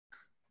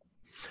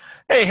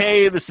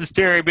Hey, this is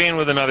Terry Bean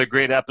with another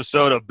great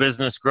episode of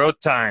Business Growth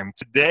Time.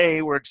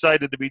 Today, we're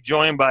excited to be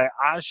joined by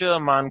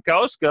Asha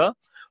Mankowska,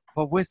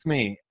 but with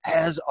me,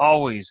 as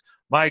always,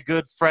 my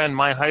good friend,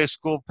 my high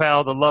school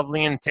pal, the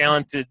lovely and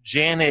talented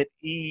Janet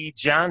E.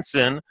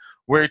 Johnson,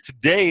 where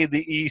today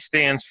the E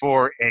stands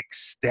for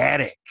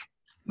ecstatic.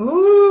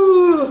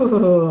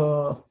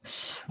 Ooh.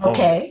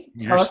 Okay.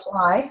 Tell us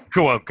why.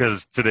 Cool,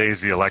 because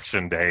today's the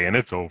election day and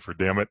it's over,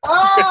 damn it.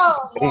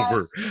 Oh, It's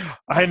over.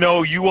 I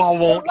know you all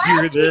won't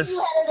hear this.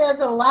 You had it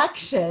as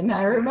election.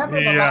 I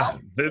remember the last.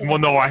 Well,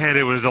 no, I had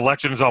it was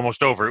election's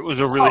almost over. It was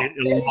a really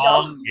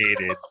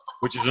elongated,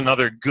 which is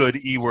another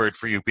good E word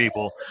for you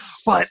people.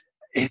 But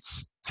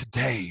it's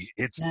today.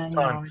 It's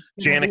done.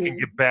 Janet can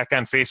get back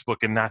on Facebook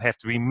and not have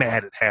to be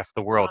mad at half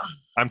the world.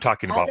 I'm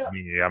talking about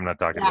me. I'm not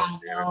talking about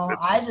you. No,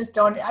 I just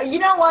don't. You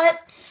know what?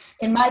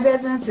 In my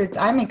business,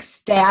 I'm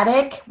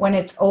ecstatic when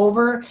it's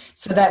over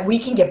so that we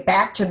can get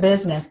back to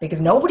business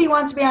because nobody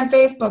wants to be on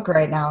Facebook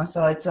right now.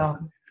 So it's I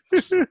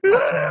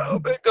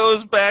hope it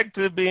goes back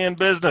to being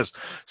business.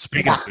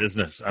 Speaking of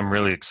business, I'm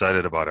really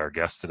excited about our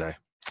guest today.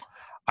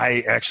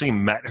 I actually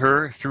met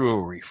her through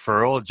a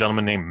referral. A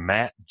gentleman named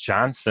Matt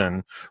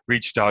Johnson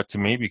reached out to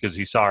me because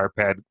he saw our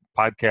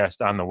podcast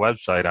on the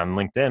website, on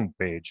LinkedIn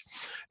page,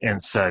 and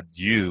said,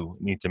 you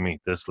need to meet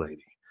this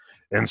lady.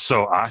 And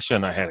so Asha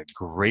and I had a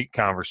great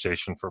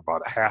conversation for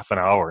about a half an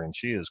hour, and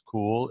she is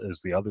cool as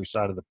the other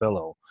side of the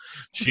pillow.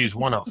 She's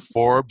one of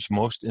Forbes'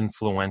 most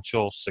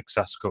influential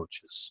success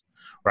coaches,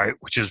 right?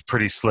 Which is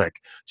pretty slick.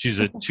 She's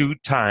a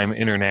 2-time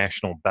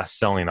international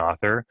best-selling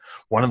author.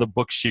 One of the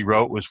books she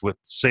wrote was with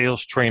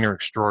sales trainer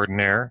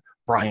extraordinaire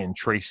Brian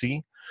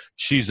Tracy.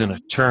 She's an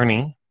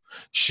attorney.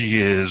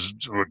 She is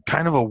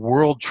kind of a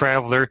world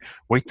traveler.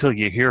 Wait till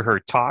you hear her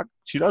talk.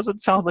 She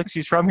doesn't sound like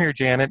she's from here,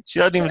 Janet. She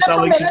doesn't even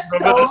sound like she's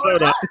from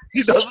Minnesota.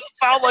 She doesn't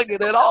sound like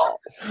it at all.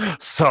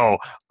 So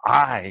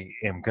I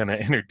am going to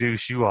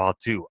introduce you all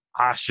to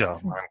Asha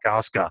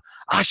Mankowska.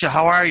 Asha,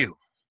 how are you?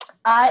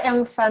 I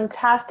am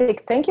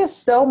fantastic. Thank you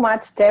so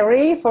much,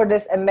 Terry, for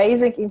this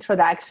amazing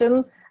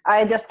introduction.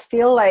 I just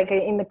feel like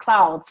in the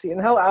clouds,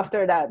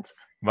 after that.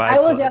 I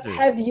will just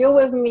have you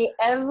with me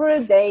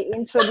every day,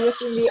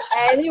 introducing me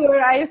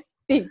anywhere I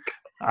speak.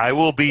 I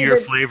will be your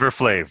Flavor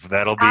Flav.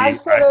 That'll be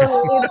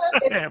absolutely.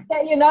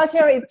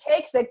 Terry, it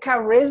takes the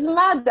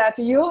charisma that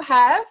you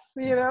have,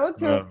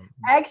 to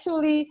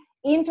actually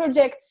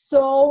interject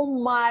so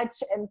much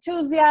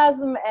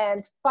enthusiasm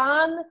and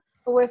fun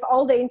with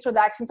all the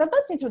introductions.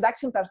 Sometimes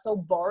introductions are so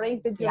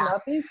boring. Did you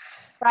notice?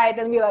 Right,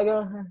 and we're like,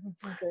 oh,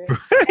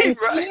 okay.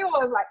 Right. You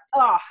was like,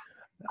 oh.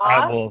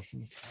 Well,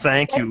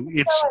 thank you.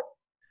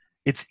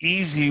 It's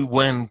easy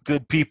when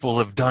good people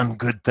have done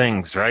good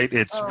things, right?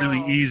 It's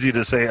really easy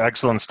to say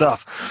excellent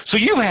stuff. So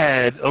you've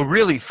had a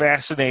really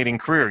fascinating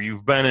career.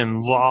 You've been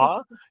in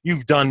law,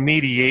 you've done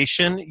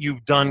mediation,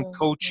 you've done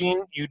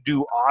coaching, you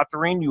do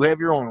authoring, you have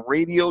your own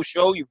radio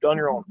show, you've done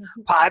your own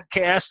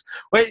podcast.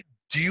 Wait,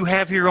 do you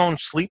have your own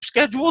sleep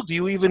schedule? Do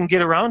you even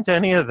get around to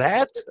any of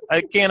that?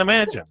 I can't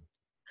imagine.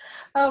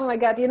 Oh my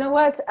God. You know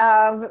what?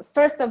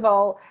 First of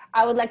all,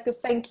 I would like to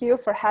thank you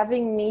for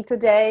having me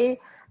today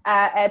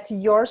at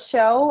your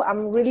show.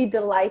 I'm really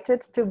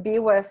delighted to be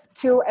with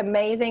two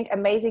amazing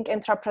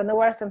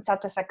entrepreneurs and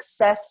such a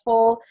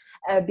successful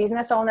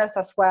business owners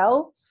as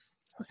well.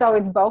 So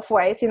it's both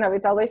ways,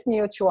 it's always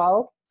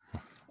mutual.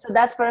 So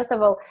that's first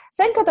of all.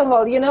 Second of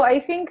all, I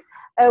think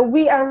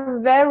we are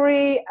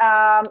very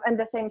in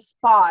the same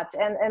spot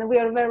and we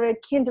are very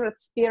kindred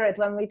spirit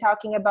when we're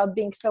talking about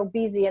being so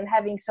busy and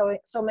having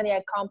so many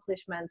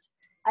accomplishments.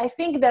 I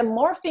think the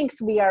more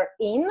things we are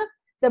in,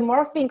 the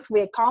more things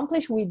we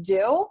accomplish, we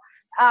do,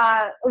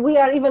 we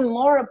are even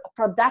more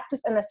productive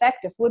and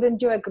effective. Wouldn't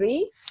you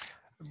agree?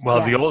 Well,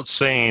 The old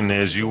saying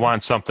is you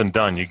want something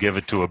done, you give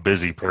it to a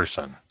busy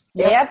person.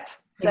 Yep.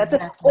 That's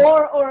exactly. It.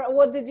 Or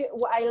what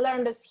I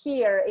learned this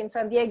here in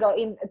San Diego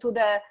to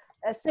the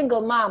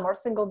single mom or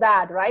single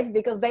dad, right?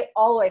 Because they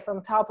always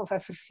on top of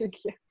everything.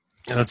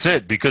 That's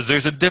it, because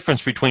there's a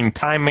difference between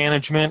time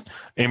management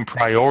and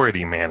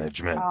priority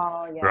management,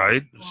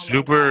 right?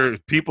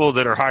 People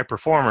that are high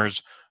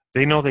performers,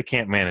 they know they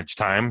can't manage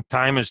time.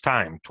 Time is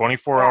time,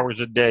 24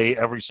 hours a day,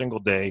 every single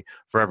day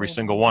for every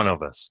single one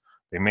of us.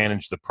 They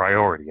manage the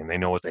priority and they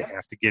know what they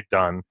have to get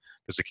done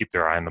because they keep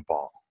their eye on the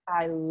ball.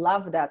 I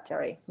love that,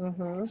 Terry.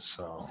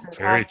 So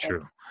very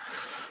true.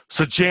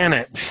 So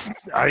Janet,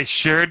 I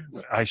shared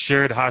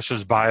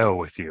Asha's bio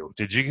with you.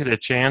 Did you get a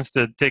chance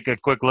to take a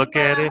quick look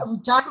at it?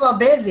 Talk about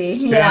busy.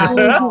 Yeah.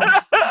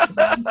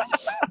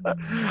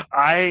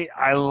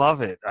 I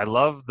love it. I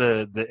love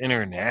the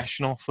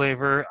international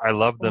flavor. I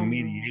love the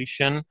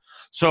mediation.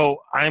 So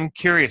I'm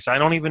curious. I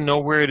don't even know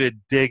where to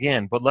dig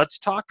in, but let's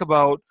talk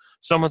about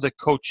some of the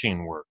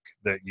coaching work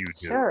that you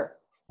do. Sure.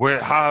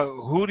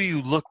 Who do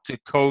you look to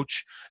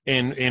coach,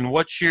 and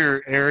what's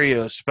your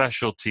area of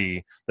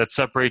specialty that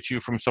separates you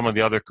from some of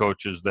the other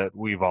coaches that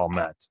we've all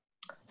met?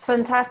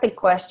 Fantastic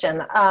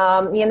question.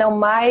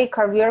 My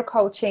career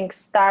coaching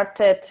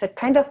started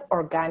kind of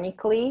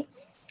organically.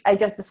 I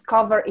just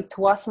discovered it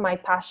was my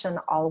passion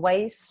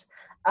always.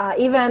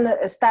 even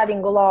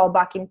studying law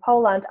back in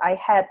Poland, I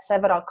had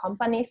several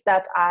companies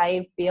that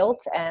I've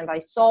built and I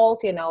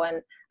sold, and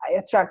I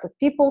attracted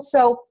people.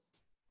 So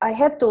I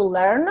had to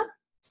learn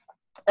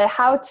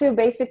how to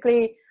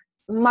basically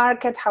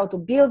market, how to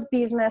build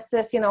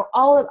businesses,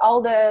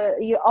 all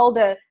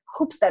the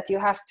hoops that you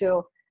have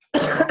to.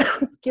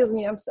 Excuse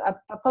me, I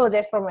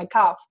apologize for my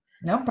cough.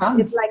 No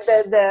problem. It's like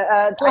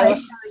I was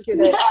telling you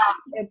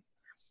that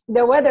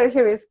the weather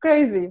here is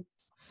crazy,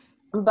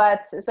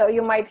 but so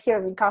you might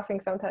hear me coughing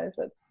sometimes.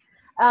 But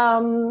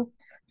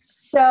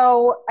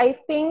so I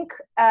think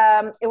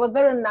it was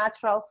very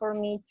natural for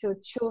me to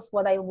choose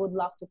what I would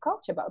love to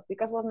coach about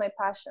because it was my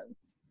passion.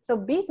 So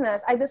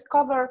business, I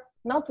discover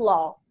not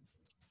law,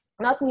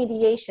 not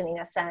mediation in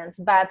a sense,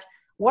 but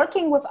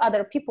working with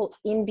other people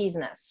in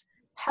business,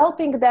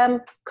 helping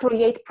them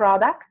create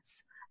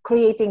products,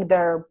 creating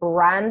their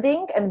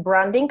branding and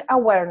branding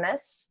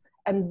awareness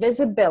and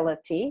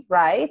visibility,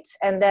 right?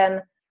 And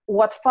then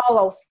what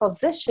follows,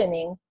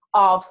 positioning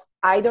of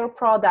either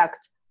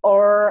product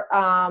or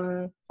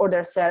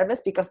their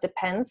service, because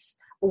depends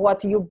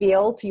what you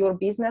build your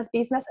business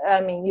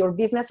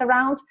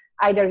around,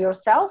 either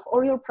yourself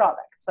or your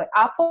product. So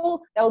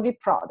Apple, that will be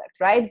product,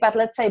 right? But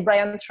let's say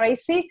Brian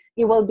Tracy,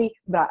 it will be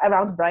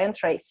around Brian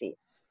Tracy.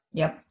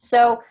 Yep.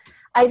 So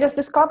I just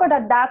discovered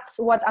that that's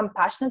what I'm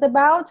passionate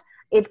about.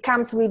 It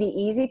comes really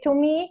easy to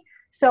me.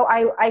 So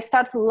I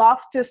start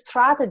love to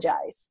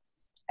strategize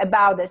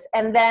about this.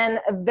 And then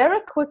very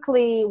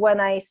quickly,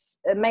 when I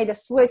made a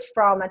switch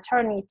from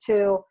attorney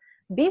to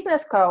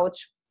business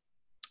coach,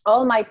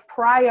 all my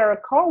prior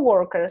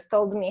co-workers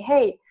told me,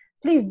 hey,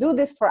 please do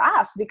this for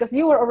us because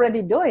you were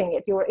already doing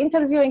it. You were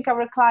interviewing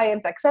our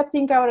clients,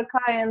 accepting our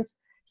clients.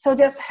 So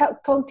just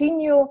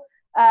continue,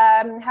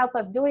 help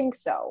us doing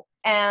so.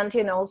 And,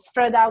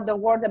 spread out the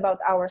word about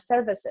our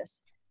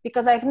services.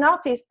 Because I've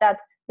noticed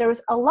that there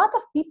is a lot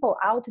of people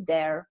out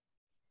there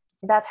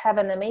that have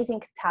an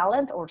amazing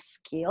talent or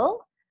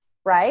skill,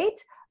 right?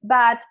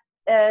 But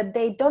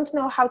they don't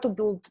know how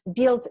to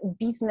build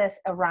business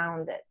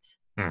around it.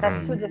 Mm-hmm.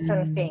 That's two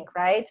different things,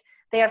 right?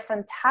 They are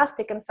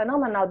fantastic and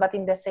phenomenal, but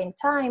in the same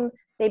time,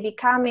 they're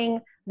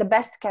becoming the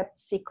best kept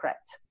secret.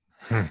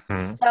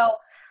 Mm-hmm. So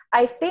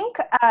I think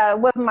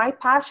with my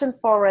passion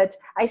for it,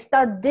 I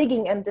start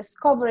digging and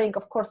discovering,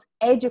 of course,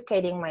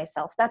 educating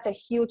myself. That's a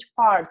huge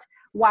part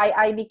why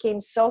I became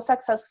so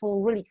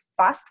successful really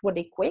fast,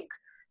 really quick,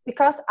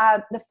 because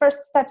the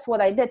first steps,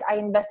 what I did, I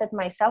invested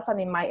myself and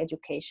in my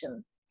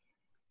education.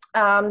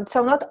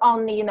 So not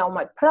only,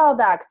 my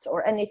products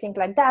or anything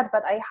like that,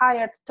 but I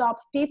hired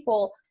top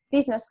people,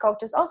 business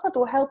coaches also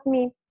to help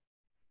me,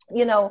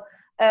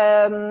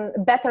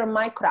 better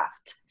my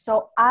craft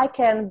so I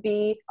can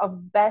be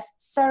of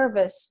best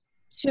service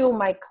to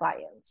my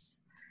clients.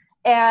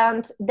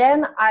 And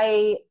then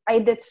I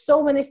did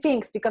so many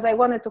things because I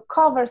wanted to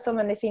cover so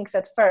many things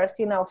at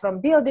first, from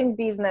building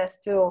business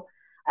to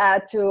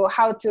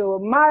how to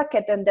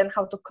market and then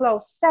how to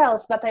close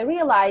sales. But I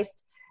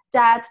realized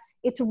that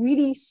it's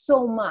really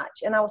so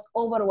much and I was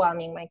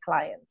overwhelming my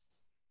clients.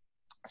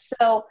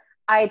 So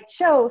I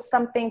chose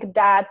something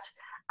that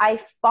I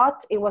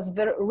thought it was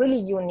really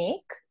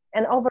unique,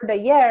 and over the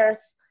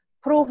years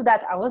proved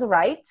that I was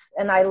right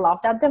and I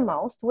loved that the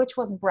most, which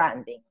was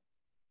branding.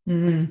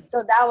 Mm-hmm.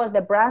 So that was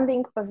the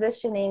branding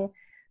positioning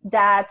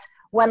that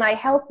when I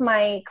help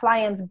my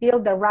clients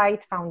build the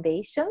right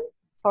foundation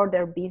for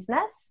their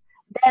business,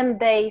 then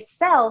they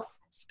sell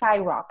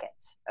skyrocket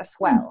as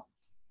well,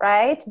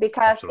 right?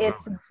 Because Absolutely.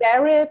 It's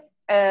very,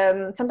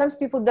 sometimes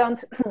people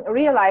don't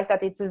realize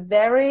that it's a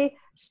very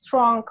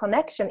strong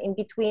connection in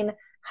between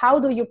how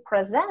do you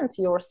present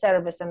your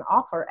service and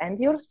offer and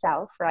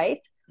yourself,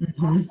 right?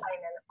 Mm-hmm.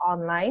 Offline and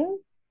online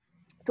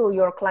to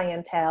your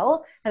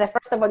clientele. And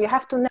first of all, you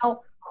have to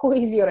know who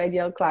is your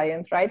ideal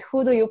client, right?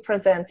 Who do you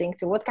presenting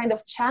to? What kind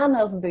of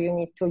channels do you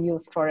need to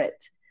use for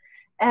it?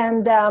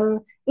 And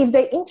if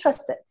they're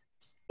interested,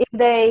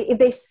 if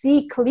they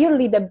see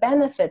clearly the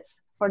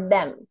benefits for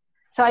them.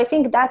 So I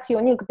think that's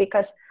unique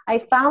because I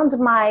found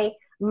my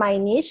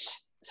niche,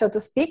 so to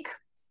speak.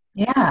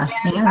 Yeah.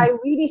 And I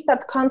really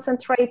start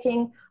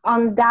concentrating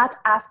on that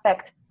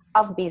aspect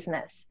of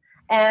business.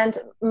 And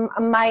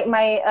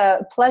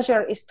my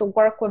pleasure is to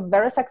work with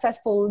very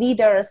successful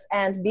leaders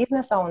and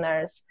business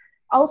owners.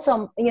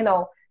 Also,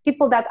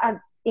 people that are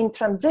in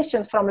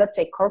transition from, let's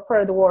say,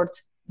 corporate world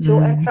to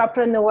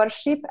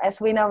entrepreneurship. As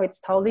we know, it's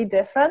totally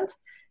different.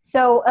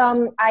 So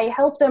I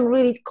help them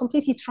really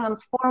completely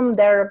transform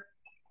their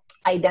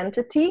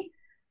identity,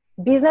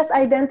 business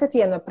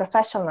identity and a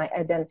professional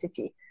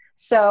identity.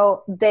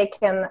 So they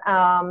can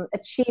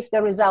achieve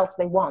the results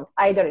they want.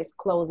 Either is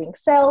closing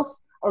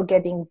sales or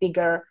getting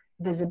bigger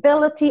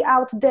visibility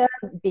out there,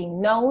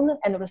 being known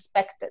and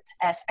respected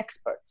as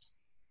experts.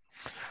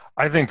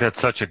 I think that's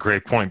such a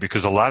great point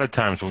because a lot of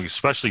times,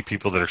 especially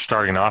people that are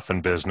starting off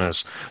in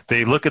business,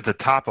 they look at the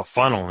top of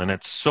funnel and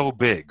it's so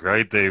big,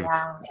 right?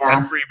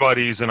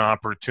 Everybody's an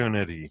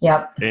opportunity.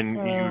 Yep. And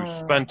you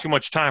spend too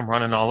much time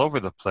running all over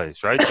the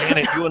place, right?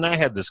 Janet, you and I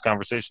had this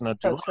conversation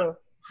not too long.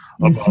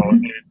 about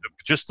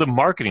just the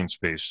marketing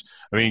space.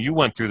 I mean, you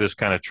went through this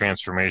kind of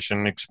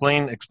transformation.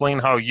 Explain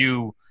how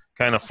you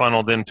kind of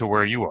funneled into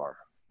where you are.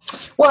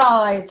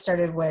 Well, I had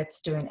started with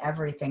doing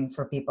everything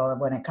for people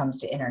when it comes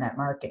to internet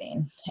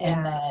marketing.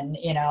 And then,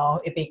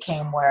 it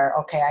became where,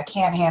 okay, I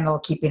can't handle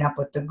keeping up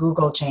with the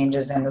Google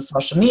changes and the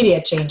social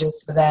media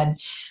changes. So then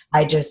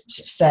I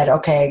just said,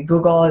 okay,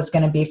 Google is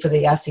going to be for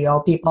the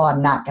SEO people.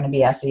 I'm not going to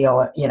be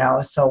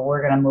SEO, so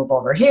we're going to move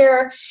over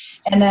here.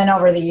 And then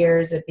over the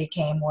years, it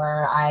became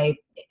where I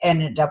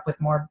ended up with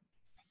more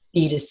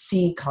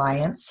B2C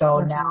clients. So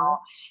now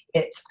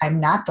I'm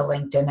not the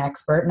LinkedIn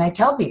expert, and I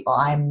tell people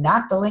I'm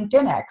not the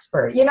LinkedIn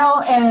expert,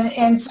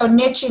 and so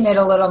niching it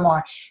a little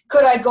more.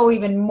 Could I go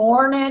even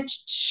more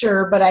niche?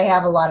 Sure, but I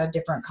have a lot of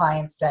different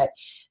clients that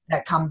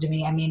come to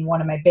me. I mean,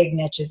 one of my big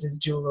niches is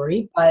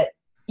jewelry, but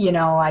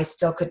I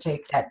still could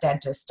take that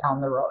dentist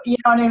down the road. You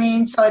know what I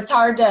mean? So it's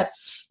hard to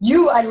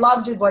I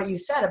loved what you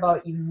said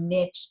about you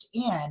niched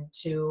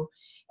into.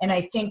 And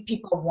I think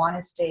people want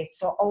to stay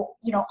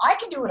I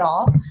can do it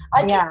all.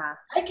 I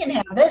can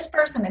have this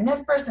person and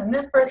this person and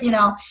this person,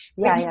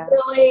 But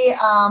really,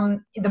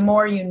 the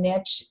more you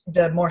niche,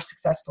 the more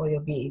successful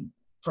you'll be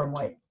from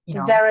what,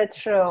 Very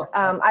true.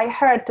 I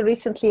heard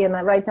recently, and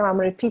right now I'm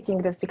repeating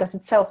this because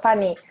it's so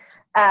funny.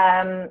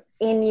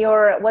 In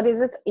your,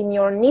 in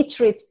your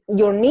niche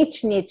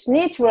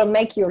will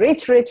make you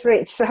rich.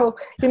 So,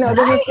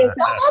 this is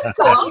that's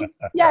cool.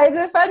 Yeah, it's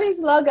a funny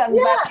slogan,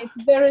 but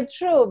it's very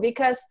true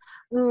because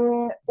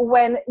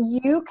when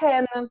you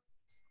can,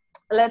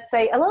 let's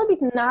say, a little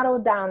bit narrow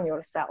down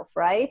yourself,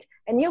 right?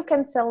 And you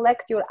can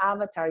select your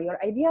avatar, your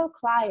ideal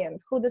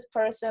client, who this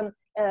person,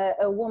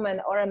 a woman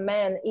or a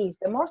man is.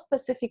 The more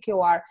specific you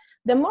are,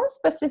 the more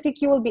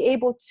specific you will be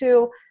able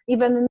to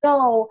even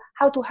know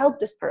how to help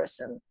this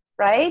person,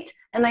 right?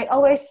 And I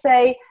always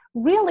say,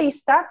 really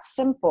start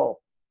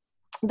simple.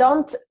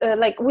 Don't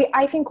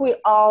I think we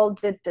all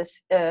did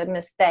this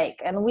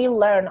mistake, and we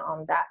learn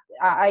on that.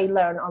 I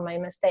learn on my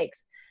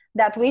mistakes.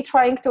 That we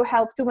trying to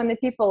help too many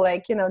people,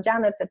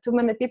 Janet said, too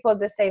many people at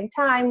the same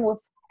time with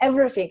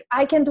everything.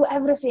 I can do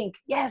everything.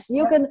 Yes,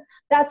 you can.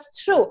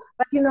 That's true.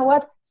 But you know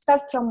what?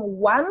 Start from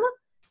one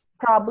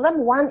problem,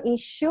 one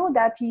issue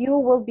that you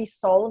will be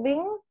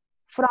solving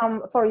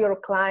for your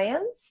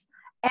clients,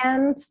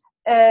 and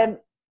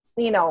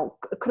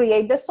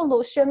create the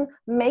solution.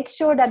 Make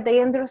sure that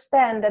they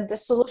understand that the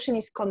solution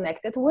is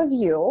connected with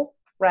you,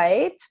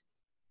 right?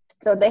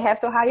 So they have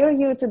to hire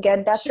you to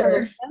get that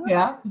solution,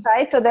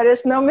 right? So there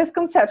is no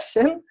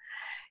misconception.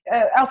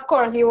 Of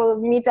course, you will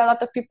meet a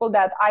lot of people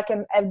that I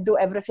can do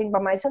everything by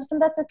myself,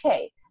 and that's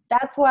okay.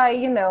 That's why,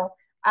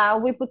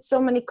 we put so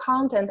many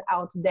content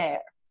out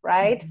there,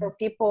 right? For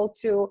people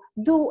to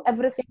do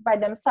everything by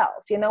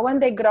themselves. When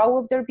they grow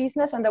with their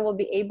business and they will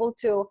be able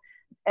to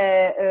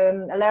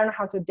learn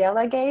how to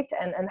delegate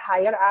and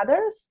hire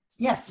others.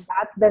 Yes.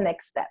 That's the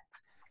next step,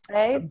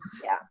 right?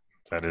 Yeah.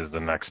 That is the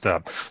next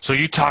step. So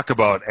you talk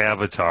about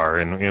Avatar,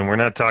 and we're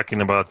not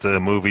talking about the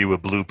movie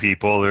with blue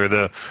people or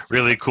the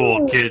really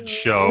cool kids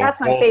show.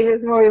 That's my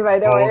favorite movie, by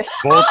the way.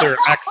 Both are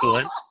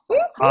excellent.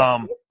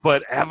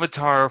 But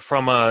Avatar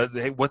from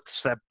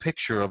what's that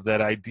picture of that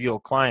ideal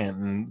client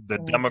and the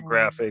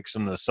demographics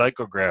and the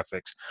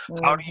psychographics?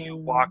 How do you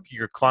walk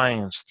your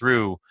clients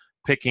through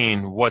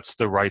picking what's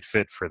the right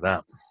fit for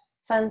them?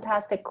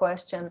 Fantastic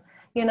question.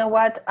 You know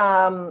what?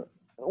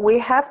 We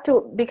have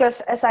to,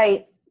 because as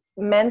I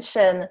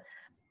mentioned,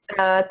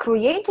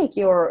 creating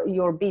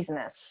your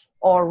business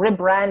or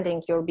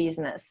rebranding your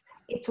business,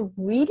 it's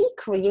really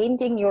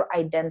creating your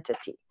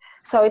identity.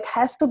 So it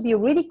has to be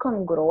really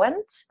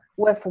congruent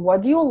with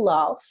what you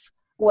love,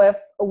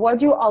 with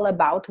what you're all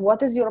about,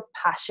 what is your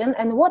passion,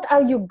 and what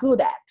are you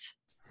good at,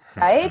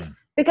 right?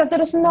 Because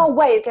there is no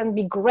way you can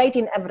be great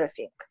in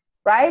everything,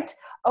 right?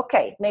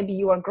 Okay, maybe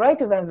you are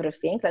great in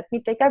everything. Let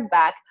me take that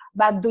back.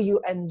 But do you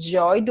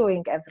enjoy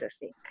doing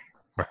everything?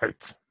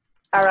 Right.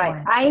 All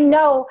right. I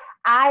know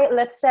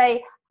let's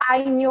say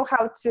I knew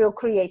how to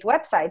create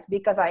websites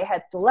because I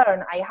had to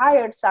learn. I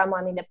hired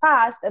someone in the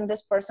past and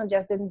this person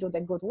just didn't do the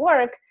good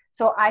work.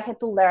 So I had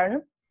to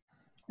learn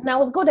and I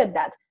was good at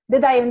that.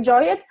 Did I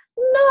enjoy it?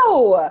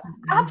 No,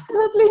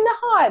 absolutely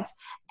not.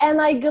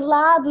 And I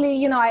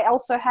gladly, I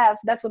also have,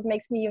 that's what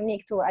makes me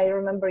unique too. I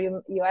remember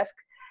you asked,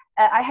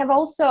 I have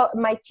also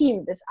my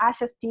team, this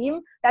Asha's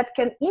team that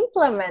can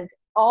implement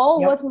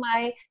all what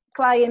my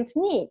client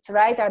needs,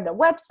 right? Are the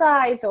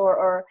websites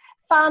or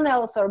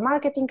funnels or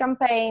marketing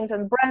campaigns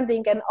and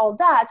branding and all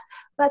that.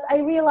 But I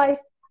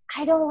realized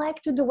I don't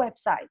like to do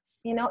websites.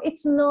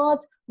 It's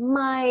not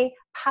my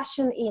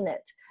passion in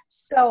it.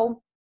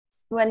 So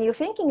when you're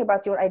thinking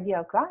about your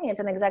ideal client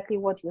and exactly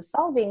what you're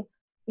solving,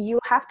 you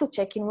have to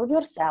check in with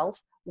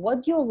yourself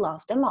what you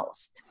love the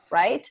most,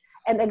 right?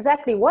 And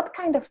exactly what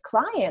kind of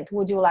client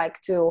would you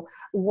like to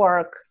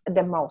work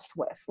the most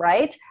with,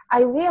 right?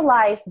 I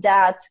realized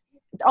that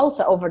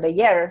also over the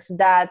years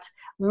that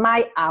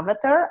my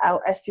avatar,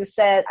 as you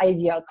said,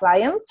 ideal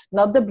client,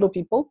 not the blue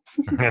people.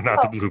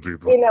 Not the blue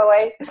people. In a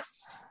way.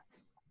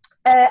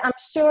 I'm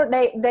sure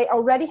they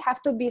already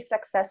have to be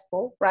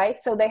successful,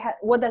 right? So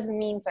what does it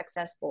mean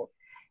successful?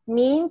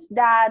 Means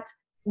that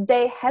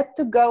they had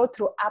to go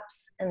through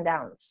ups and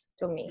downs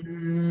to me,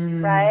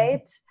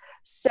 right?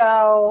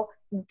 So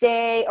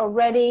they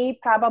already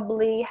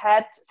probably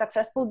had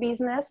successful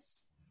business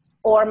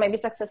or maybe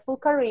successful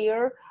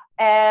career,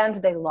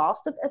 and they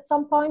lost it at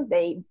some point.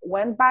 They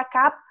went back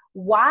up.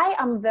 Why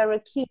I'm very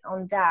keen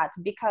on that?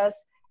 Because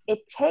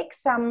it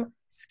takes some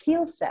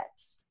skill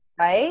sets,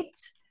 right?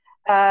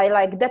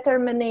 Like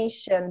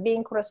determination,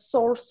 being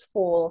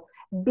resourceful,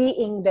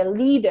 being the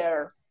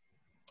leader,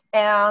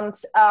 and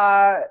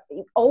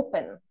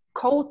open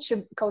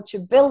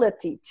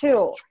coachability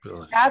too.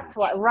 That's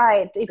what,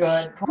 right? It's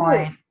good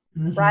point.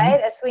 Right,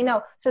 as we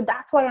know. So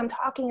that's why I'm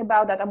talking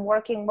about that. I'm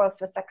working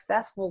with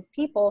successful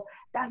people.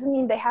 Doesn't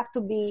mean they have to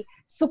be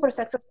super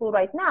successful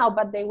right now,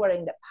 but they were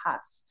in the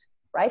past,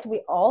 right? We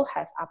all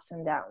have ups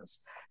and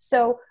downs.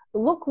 So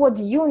look what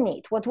you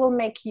need, what will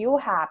make you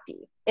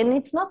happy. And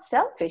it's not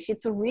selfish.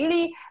 It's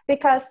really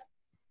because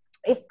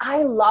if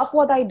I love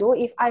what I do,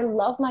 if I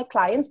love my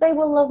clients, they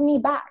will love me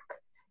back.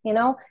 You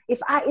know,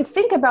 if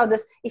think about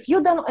this, if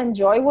you don't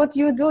enjoy what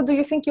you do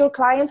you think your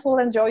clients will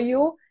enjoy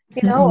you?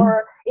 You know,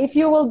 or if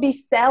you will be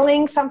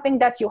selling something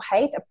that you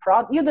hate,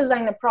 you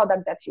design a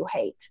product that you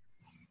hate,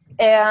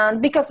 and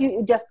because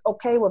you just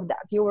okay with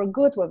that, you were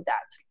good with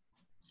that.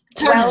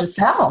 It's harder to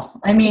sell.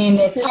 I mean,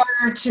 it's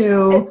harder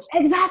to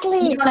exactly.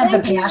 You don't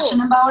have the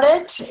passion about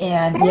it,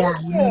 and you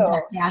need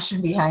that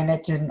passion behind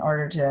it in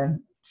order to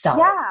sell.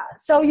 Yeah,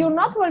 so you're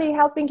not really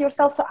helping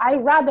yourself. So I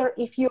rather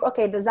if you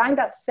design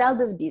that, sell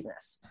this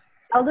business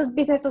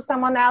to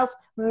someone else,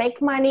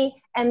 make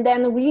money, and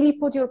then really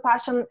put your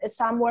passion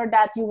somewhere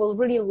that you will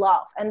really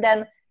love. And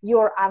then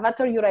your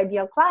avatar, your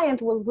ideal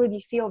client will really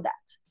feel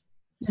that.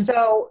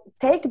 So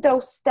take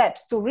those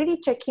steps to really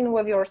check in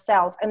with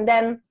yourself. And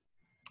then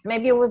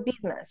maybe with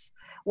business,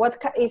 with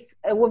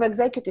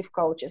executive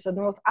coaches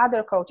and with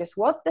other coaches,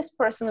 what this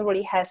person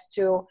really has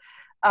to,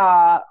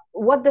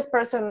 what this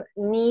person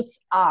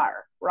needs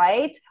are,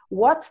 right?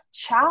 What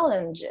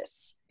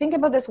challenges, think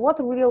about this, what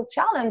real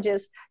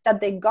challenges that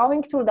they're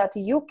going through that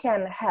you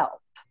can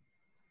help,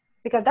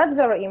 because that's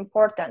very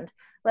important.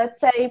 Let's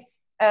say,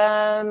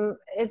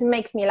 it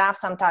makes me laugh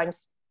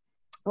sometimes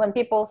when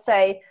people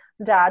say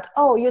that,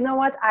 oh, you know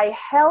what, I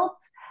help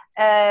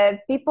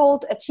people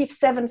to achieve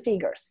 7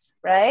 figures,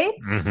 right?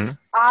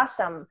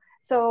 Awesome.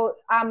 So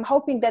I'm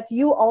hoping that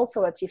you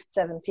also achieved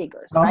 7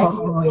 figures, right?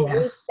 You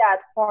reach that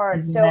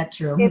part. Isn't that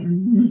true?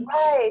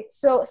 Right.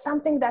 So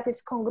something that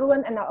is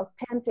congruent and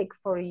authentic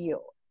for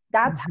you.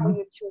 That's how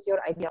you choose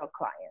your ideal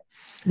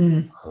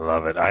client. I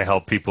love it. I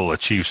help people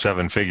achieve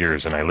 7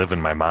 figures, and I live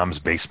in my mom's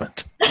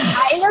basement.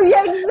 I know,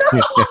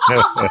 exactly.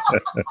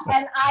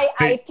 And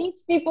I teach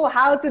people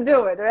how to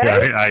do it,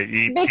 right?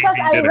 Yeah, because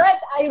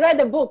I read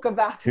a book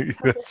about it.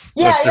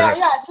 Yeah.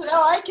 So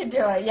now I can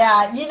do it.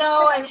 Yeah, you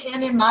know,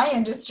 and in my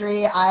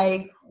industry,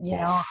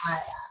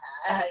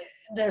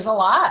 there's a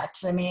lot.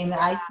 I mean,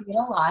 I see it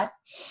a lot.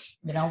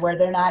 You know, where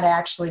they're not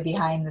actually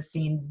behind the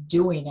scenes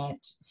doing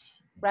it,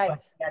 right?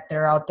 But that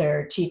they're out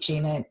there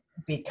teaching it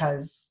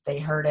because they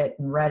heard it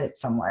and read it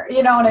somewhere.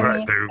 You know what I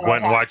mean? They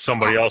went and watched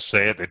somebody else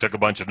say it. They took a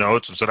bunch of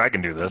notes and said, I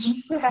can do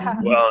this.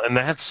 Well, and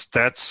that's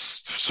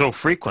so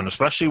frequent,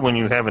 especially when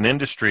you have an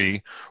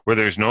industry where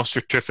there's no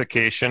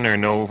certification or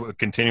no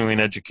continuing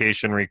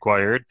education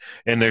required,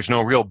 and there's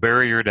no real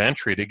barrier to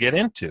entry to get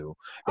into.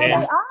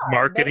 And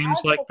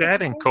marketing's like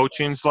that, and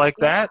coaching's like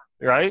that,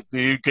 right?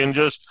 You can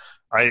just,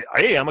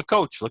 hey, I'm a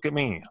coach. Look at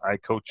me. I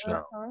coach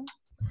now.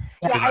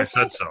 Because I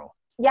said so.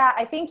 Yeah,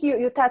 I think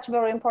you touch a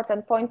very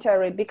important point,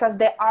 Terry, because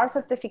there are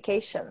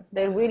certification.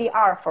 They really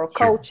are for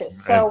coaches.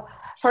 So,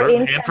 for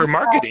instance, and for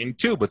marketing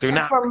too, but they're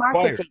not for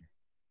required.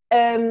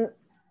 Marketing.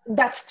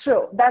 That's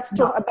true. But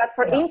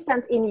for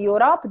instance, in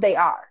Europe, they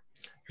are.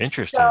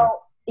 Interesting.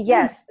 So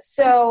yes.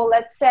 So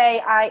let's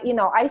say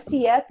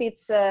ICF.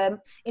 It's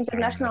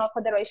International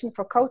Federation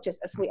for Coaches,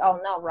 as we all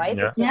know, right?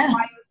 Yeah. It's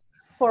required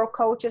for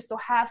coaches to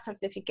have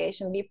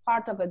certification, be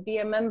part of it, be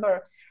a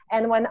member.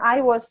 And when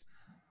I was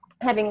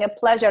having a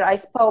pleasure, I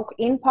spoke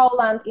in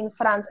Poland, in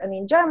France, and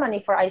in Germany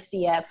for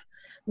ICF.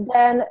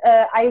 Then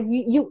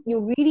you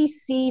really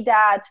see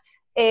that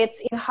it's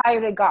in high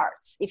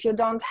regards. If you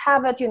don't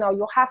have it,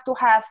 you have to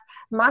have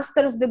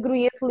master's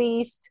degree at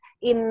least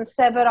in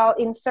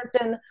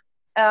certain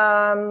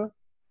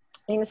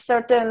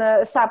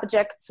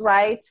subjects,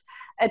 right?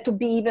 To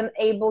be even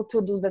able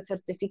to do the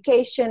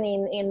certification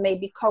in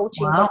maybe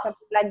coaching or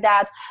something like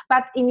that.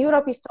 But in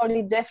Europe, it's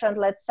totally different.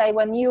 Let's say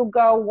when you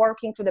go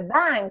working to the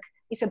bank,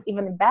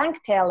 even a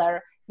bank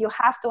teller, you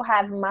have to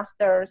have not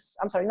masters,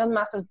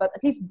 but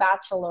at least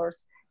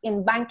bachelors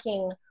in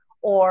banking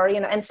or,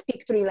 and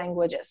speak 3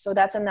 languages. So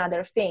that's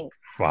another thing.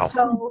 Wow.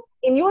 So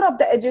in Europe,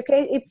 the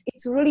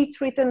it's really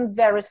treated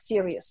very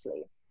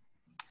seriously.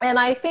 And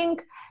I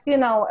think,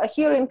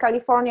 here in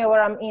California,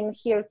 where I'm in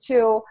here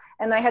too,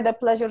 and I had the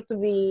pleasure to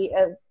be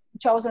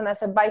chosen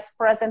as a vice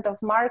president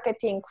of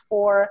marketing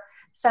for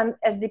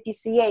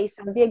SDPCA,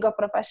 San Diego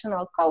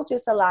Professional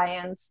Coaches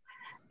Alliance.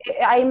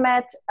 I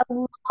met a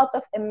lot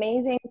of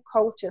amazing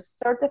coaches,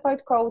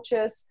 certified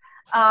coaches,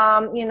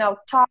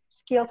 top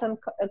skills and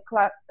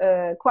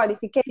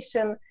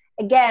qualification.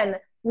 Again,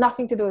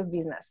 nothing to do with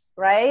business,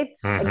 right?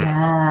 Mm-hmm.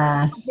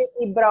 Again,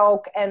 completely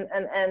broke,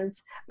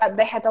 but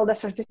they had all the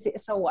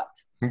certificates. So what?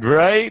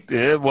 Right.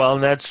 Yeah, well,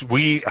 that's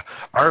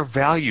our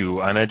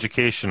value on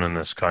education in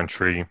this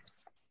country.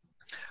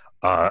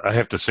 I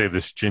have to say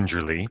this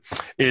gingerly,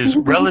 is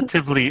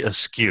relatively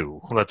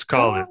askew. Let's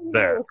call it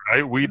that,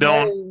 right?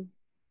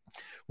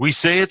 We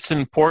say it's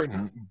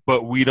important,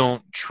 but we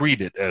don't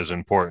treat it as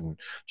important.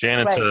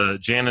 Janet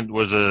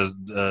was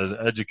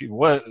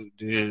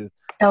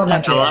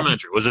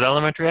elementary. Was it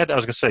elementary ed? I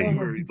was going to say you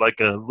were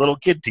like a little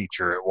kid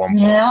teacher at one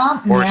point.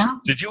 Yeah.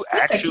 Did you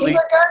With actually? A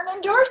kindergarten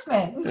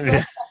endorsement.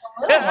 So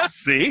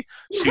see,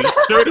 she's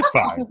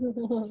certified.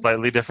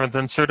 Slightly different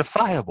than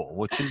certifiable,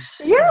 which is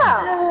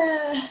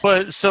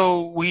But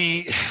so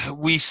we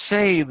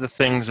say the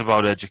things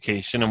about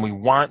education, and we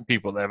want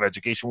people to have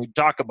education. We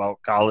talk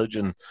about college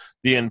and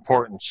the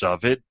importance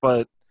of it,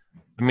 but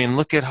I mean,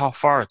 look at how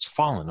far it's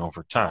fallen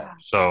over time.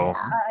 So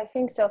I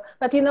think so.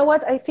 But you know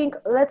what? I think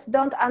let's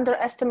don't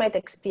underestimate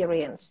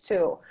experience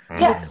too.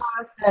 Yes.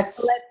 Because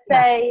let's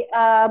say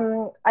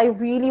I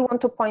really want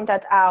to point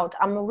that out.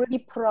 I'm really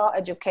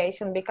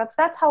pro-education because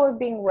that's how we're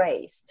being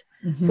raised.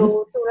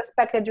 To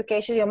respect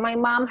education. You know, my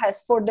mom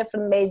has 4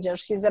 different majors.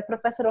 She's a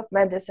professor of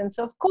medicine.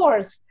 So of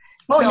course.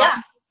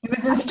 It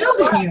was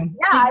instilled in you.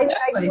 Yeah,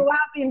 I grew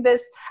up in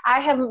this. I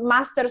have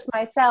masters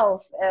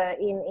myself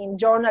in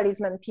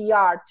journalism and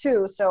PR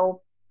too. So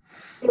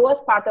it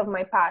was part of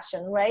my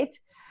passion, right?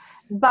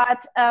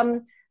 But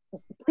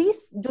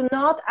please do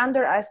not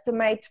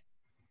underestimate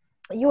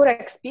your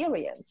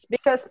experience,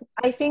 because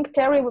I think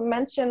Terry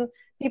mentioned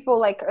people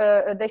like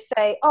they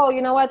say, oh,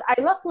 you know what?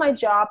 I lost my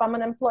job. I'm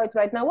unemployed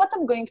right now. What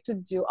I'm going to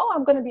do? Oh,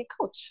 I'm going to be a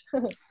coach.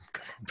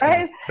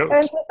 Right?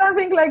 And so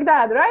something like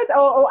that, right?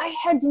 Oh, I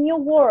heard a new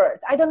word.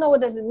 I don't know what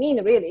does it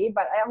mean really,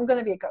 but I'm going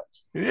to be a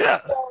coach.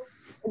 Yeah. So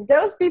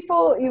those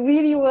people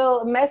really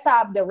will mess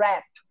up the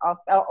rep of,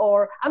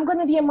 or I'm going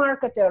to be a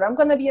marketer. I'm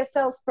going to be a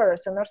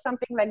salesperson or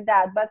something like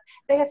that. But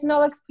they have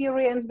no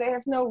experience. They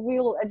have no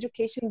real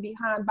education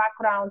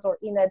background or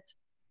in it.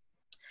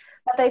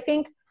 But I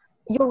think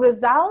your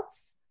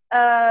results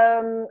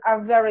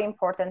are very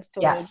important to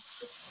me.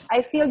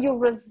 I feel your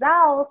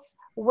results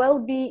will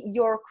be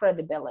your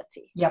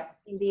credibility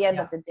in the end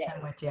of the day.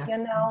 I'm with you. You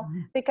know,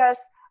 because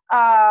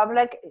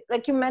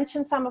like you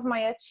mentioned some of my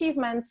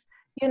achievements,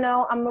 you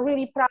know, I'm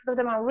really proud of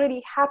them. I'm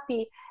really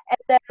happy.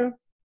 And then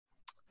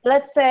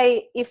let's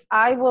say if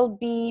I will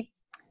be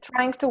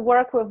trying to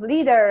work with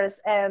leaders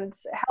and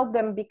help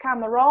them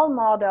become role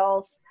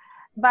models,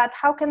 but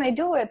how can I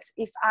do it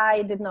if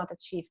I did not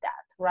achieve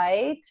that,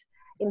 right?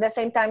 In the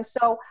same time.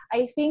 So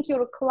I think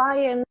your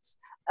clients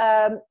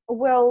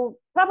will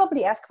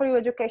probably ask for your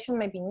education,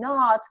 maybe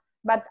not,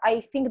 but I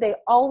think they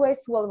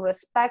always will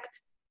respect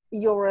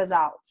your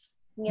results,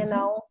 you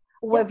know,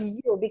 with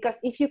you, because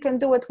if you can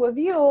do it with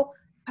you,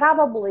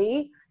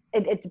 probably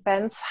it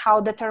depends how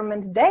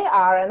determined they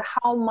are and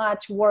how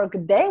much work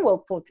they will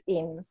put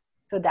in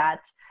to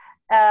that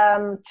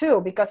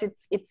too, because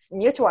it's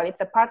mutual,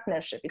 it's a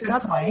partnership. It's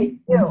not only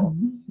you,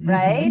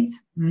 right?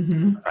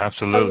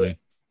 Absolutely.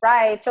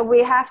 Right. So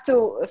we have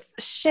to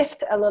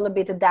shift a little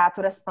bit that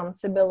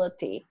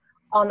responsibility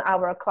on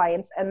our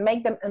clients and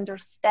make them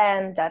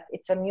understand that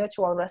it's a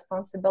mutual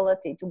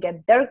responsibility to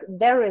get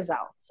their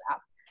results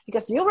up,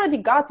 because you already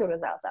got your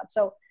results up.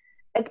 So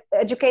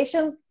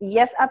education,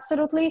 yes,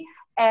 absolutely.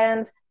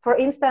 And for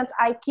instance,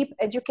 I keep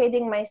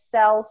educating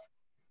myself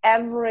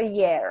every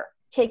year,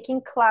 taking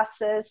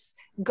classes,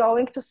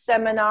 going to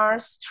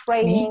seminars,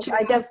 training.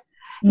 I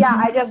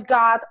just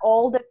got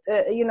all the,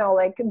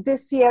 like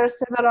this year,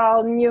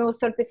 several new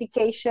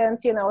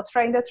certifications, you know,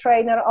 train the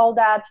trainer, all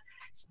that,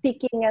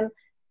 speaking. And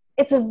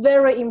it's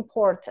very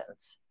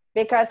important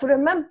because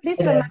please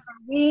remember,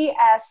 we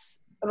as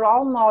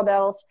role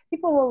models,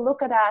 people will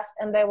look at us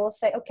and they will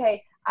say,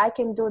 okay, I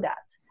can do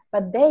that.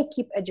 But they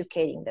keep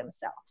educating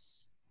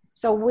themselves.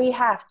 So we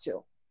have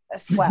to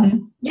as well.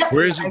 Yeah,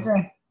 I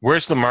agree.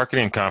 Where's the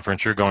marketing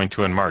conference you're going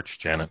to in March,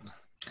 Janet?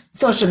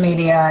 Social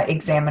Media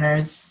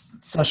Examiners,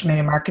 Social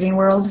Media Marketing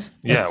World.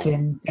 Yeah. It's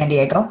in San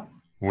Diego.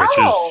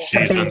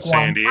 She's in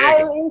San Diego.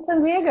 I'm in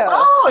San Diego.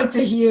 Oh, it's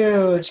a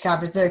huge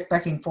conference. They're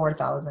expecting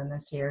 4,000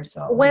 this year.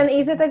 So when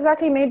is it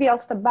exactly? Maybe I'll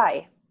stop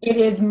by. It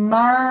is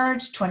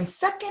March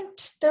 22nd,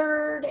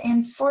 3rd,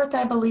 and 4th,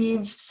 I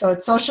believe. So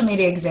it's Social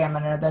Media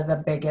Examiner. They're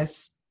the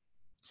biggest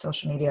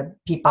social media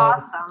people.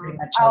 Awesome.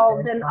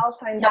 Then I'll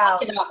find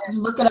out.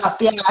 Look it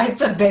up. Yeah,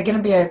 it's going to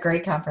be a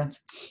great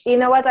conference. You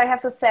know what? I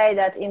have to say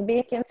that in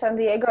being in San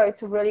Diego,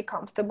 it's really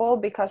comfortable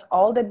because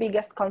all the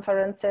biggest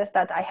conferences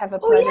that I have a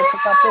pleasure to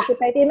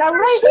participate in are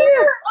right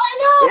here.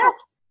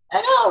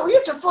 I know. We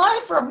have to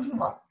fly from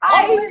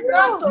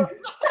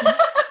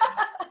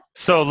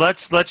So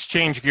let's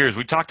change gears.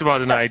 We talked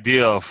about an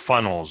idea of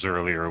funnels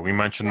earlier. We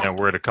mentioned that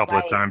word a couple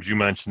of times. You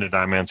mentioned it.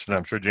 I mentioned it.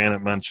 I'm sure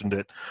Janet mentioned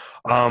it.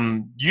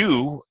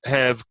 You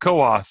have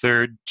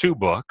co-authored 2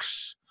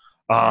 books.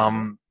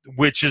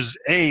 which is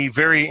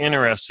very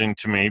interesting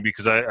to me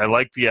because I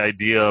like the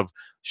idea of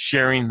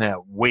sharing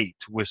that weight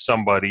with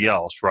somebody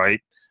else,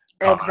 right?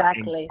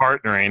 Exactly.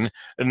 Partnering,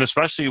 and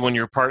especially when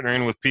you're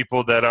partnering with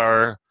people that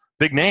are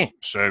big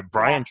names.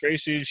 Brian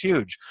Tracy is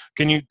huge.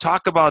 Can you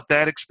talk about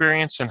that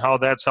experience and how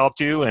that's helped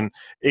you? And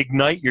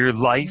Ignite Your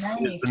Life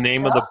is the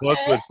name of the book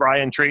with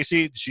Brian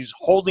Tracy. She's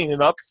holding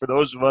it up for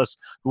those of us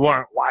who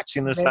aren't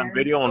watching this on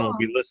video and will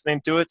be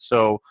listening to it.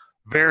 So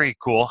very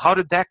cool. How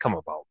did that come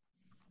about?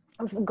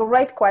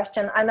 Great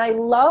question. And I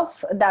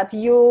love that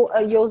you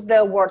use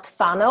the word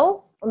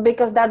funnel,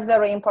 because that's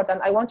very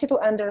important. I want you to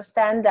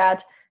understand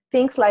that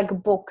things like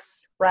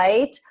books,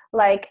 right?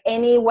 Like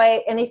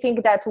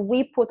anything that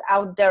we put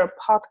out there,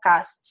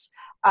 podcasts,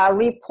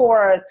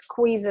 reports,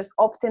 quizzes,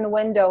 opt-in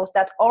windows,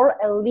 that are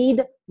a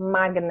lead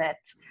magnet.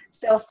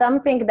 So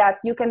something that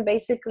you can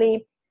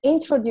basically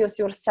introduce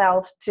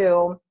yourself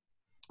to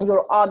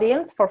your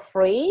audience for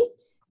free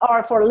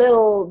or for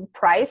little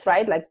price,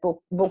 right? Like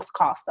books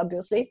cost,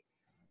 obviously.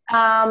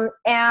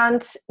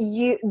 And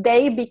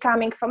they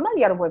becoming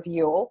familiar with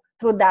you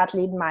through that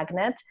lead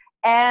magnet,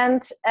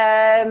 and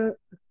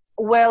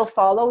will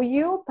follow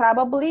you.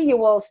 Probably you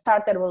will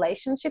start a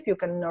relationship. You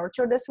can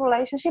nurture this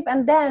relationship,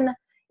 and then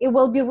it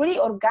will be really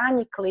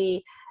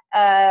organically,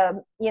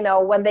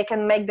 when they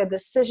can make the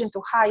decision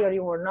to hire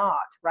you or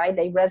not, right?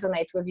 They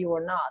resonate with you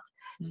or not.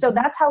 Mm-hmm. So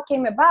that's how it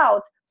came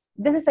about.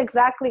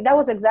 That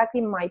was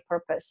exactly my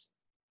purpose.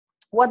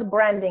 What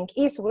branding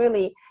is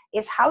really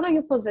is, how do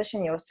you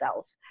position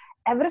yourself?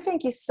 Everything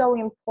is so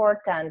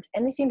important.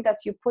 Anything that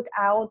you put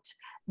out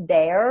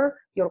there,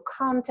 your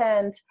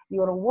content,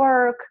 your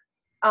work.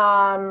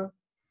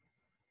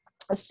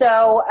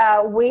 So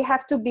we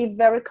have to be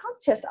very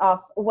conscious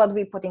of what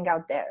we're putting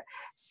out there.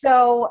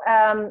 So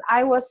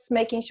I was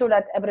making sure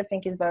that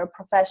everything is very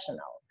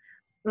professional.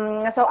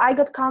 So I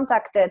got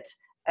contacted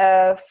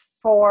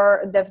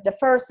for the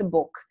first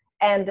book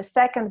and the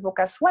second book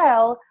as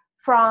well,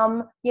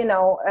 from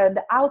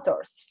the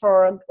authors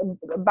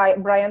by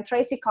Brian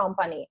Tracy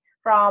Company,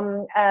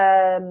 from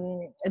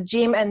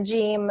Jim and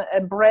Jim,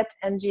 Brett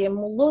and Jim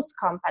Lutz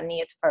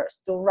Company at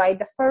first, to write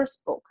the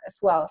first book as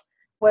well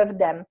with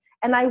them.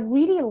 And I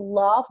really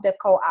love the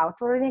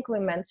co-authoring we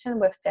mentioned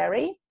with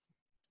Terry,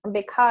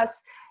 because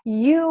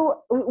we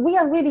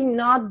are really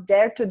not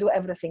there to do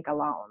everything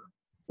alone.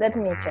 Let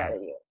me tell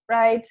you,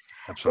 right?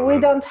 Absolutely.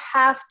 We don't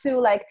have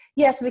to,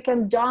 yes, we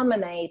can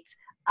dominate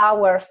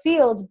our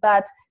field,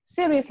 but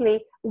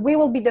seriously, we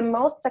will be the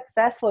most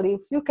successful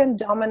if you can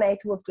dominate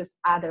with just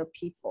other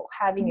people,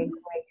 having a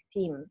great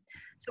team.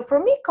 So for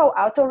me,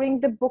 co-authoring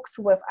the books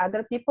with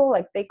other people,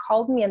 they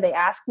called me and they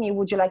asked me,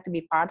 would you like to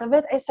be part of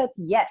it? I said,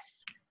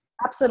 yes,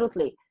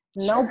 absolutely.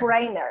 No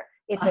brainer.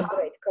 It's a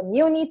great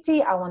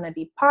community. I want to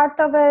be part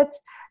of it.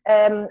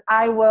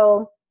 I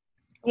will,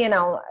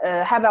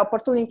 have an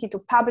opportunity to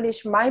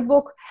publish my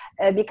book,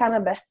 become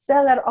a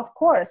bestseller, of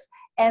course.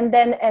 And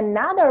then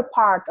another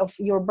part of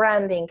your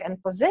branding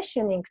and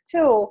positioning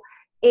too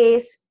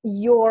is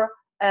your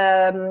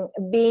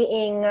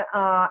being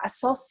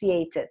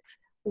associated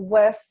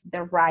with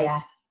the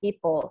right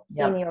people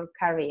in your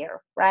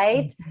career,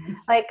 right?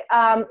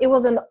 Mm-hmm. It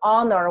was an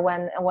honor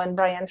when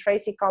Brian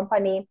Tracy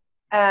Company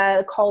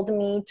called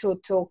me to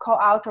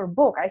co-author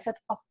book. I said,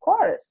 of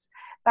course.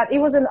 But it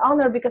was an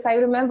honor because I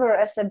remember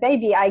as a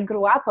baby, I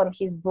grew up on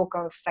his book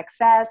of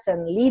success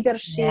and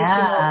leadership.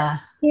 Yeah.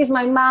 He's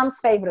my mom's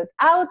favorite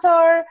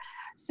author.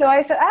 So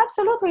I said,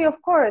 absolutely,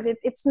 of course,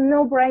 it's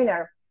no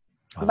brainer.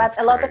 But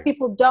a lot of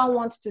people don't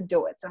want to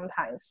do it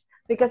sometimes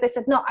because they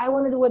said, no, I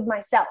want to do it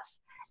myself.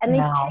 And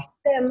it takes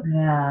them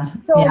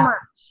so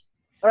much,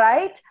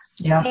 right?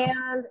 Yeah.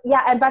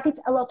 And but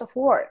it's a lot of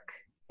work.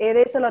 It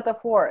is a lot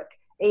of work.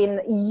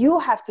 You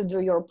have to do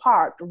your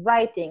part,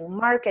 writing,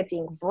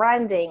 marketing,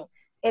 branding.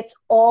 It's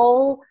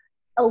all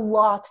a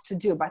lot to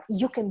do, but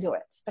you can do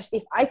it. Especially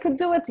if I could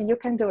do it, you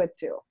can do it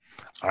too.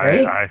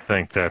 I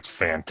think that's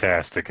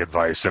fantastic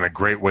advice and a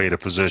great way to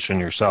position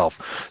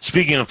yourself.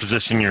 Speaking of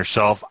positioning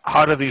yourself,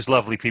 how do these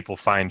lovely people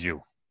find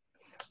you?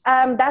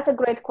 That's a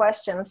great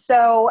question.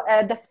 So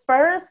the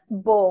first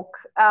book,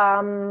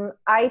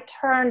 I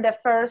turned the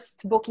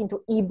first book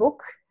into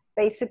ebook,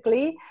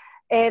 basically.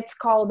 It's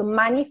called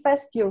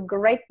Manifest Your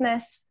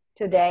Greatness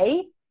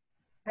Today.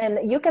 And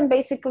you can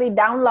basically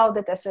download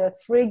it as a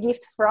free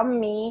gift from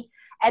me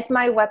at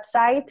my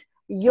website,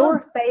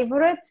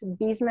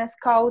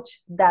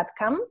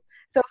 yourfavoritebusinesscoach.com.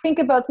 So think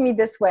about me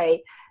this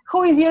way.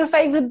 Who is your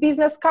favorite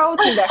business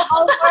coach in the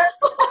whole world?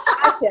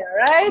 Asha,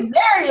 right?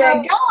 There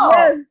you go.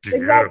 Yes,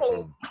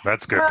 exactly.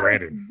 That's good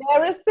branding.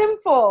 Very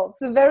simple.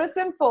 So very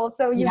simple.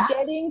 So you're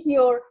getting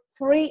your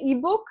free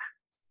ebook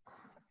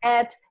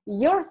at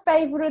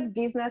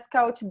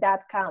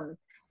yourfavoritebusinesscoach.com.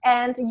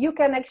 And you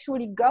can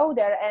actually go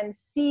there and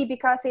see,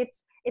 because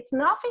it's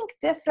nothing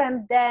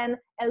different than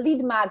a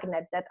lead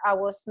magnet that I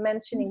was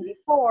mentioning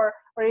before,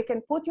 where you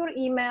can put your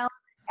email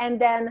and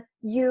then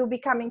you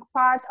becoming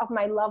part of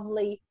my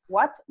lovely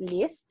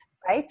list,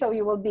 right? So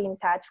you will be in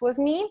touch with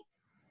me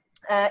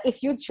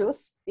if you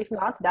choose. If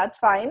not, that's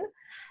fine.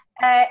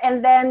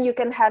 And then you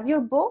can have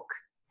your book.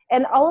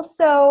 And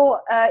also,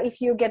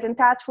 if you get in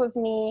touch with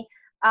me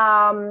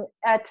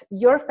at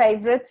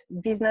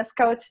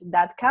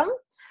yourfavoritebusinesscoach.com,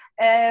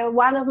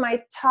 one of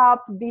my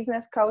top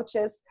business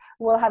coaches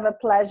will have a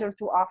pleasure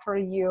to offer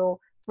you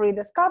free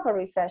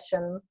discovery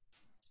session.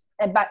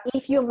 But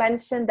if you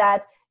mention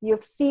that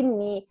you've seen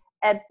me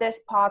at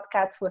this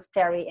podcast with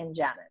Terry and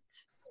Janet.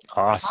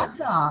 Awesome.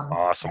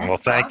 Well,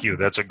 thank you.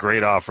 That's a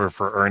great offer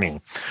for Ernie.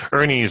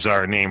 Ernie is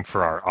our name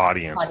for our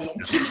audience.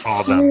 Just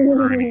call them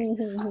Ernie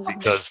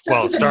because,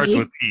 well, it starts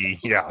with E.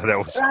 Yeah, that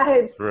was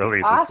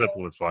really the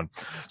simplest one.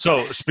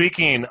 So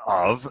speaking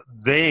of,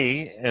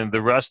 they and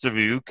the rest of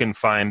you can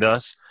find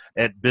us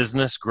at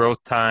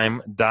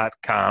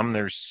businessgrowthtime.com.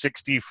 There's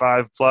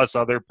 65 plus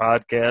other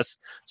podcasts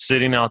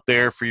sitting out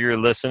there for your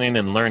listening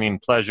and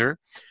learning pleasure.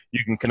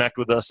 You can connect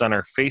with us on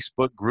our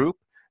Facebook group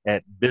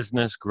at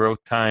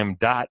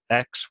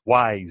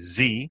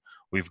businessgrowthtime.xyz.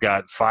 We've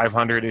got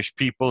 500-ish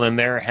people in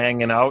there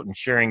hanging out and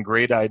sharing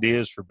great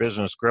ideas for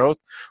business growth.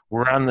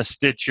 We're on the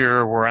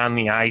Stitcher, we're on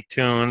the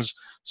iTunes,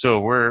 so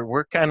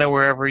we're kind of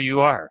wherever you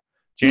are.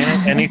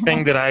 Janet,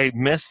 anything that I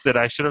missed that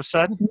I should have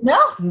said? No,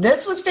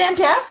 this was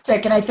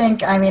fantastic. And I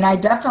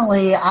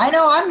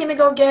know I'm going to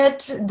go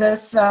get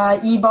this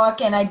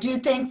ebook. And I do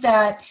think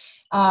that,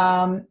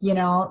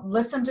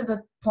 listen to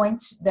the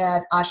points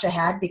that Asha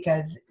had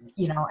because,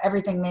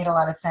 everything made a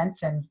lot of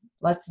sense, and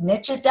let's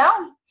niche it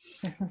down.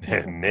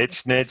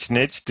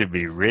 niche to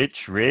be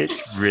rich.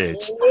 Yes, baby.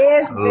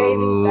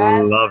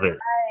 Love it.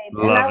 Right.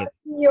 And I will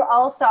see you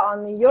also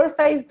on your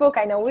Facebook.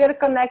 I know we're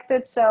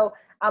connected, so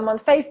I'm on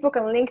Facebook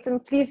and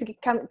LinkedIn. Please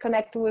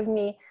connect with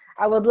me.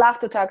 I would love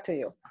to talk to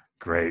you.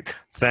 Great.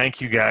 Thank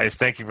you, guys.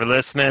 Thank you for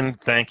listening.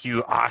 Thank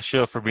you,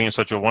 Asha, for being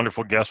such a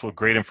wonderful guest with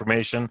great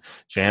information.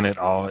 Janet,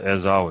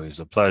 as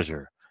always, a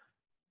pleasure.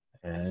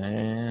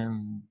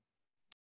 And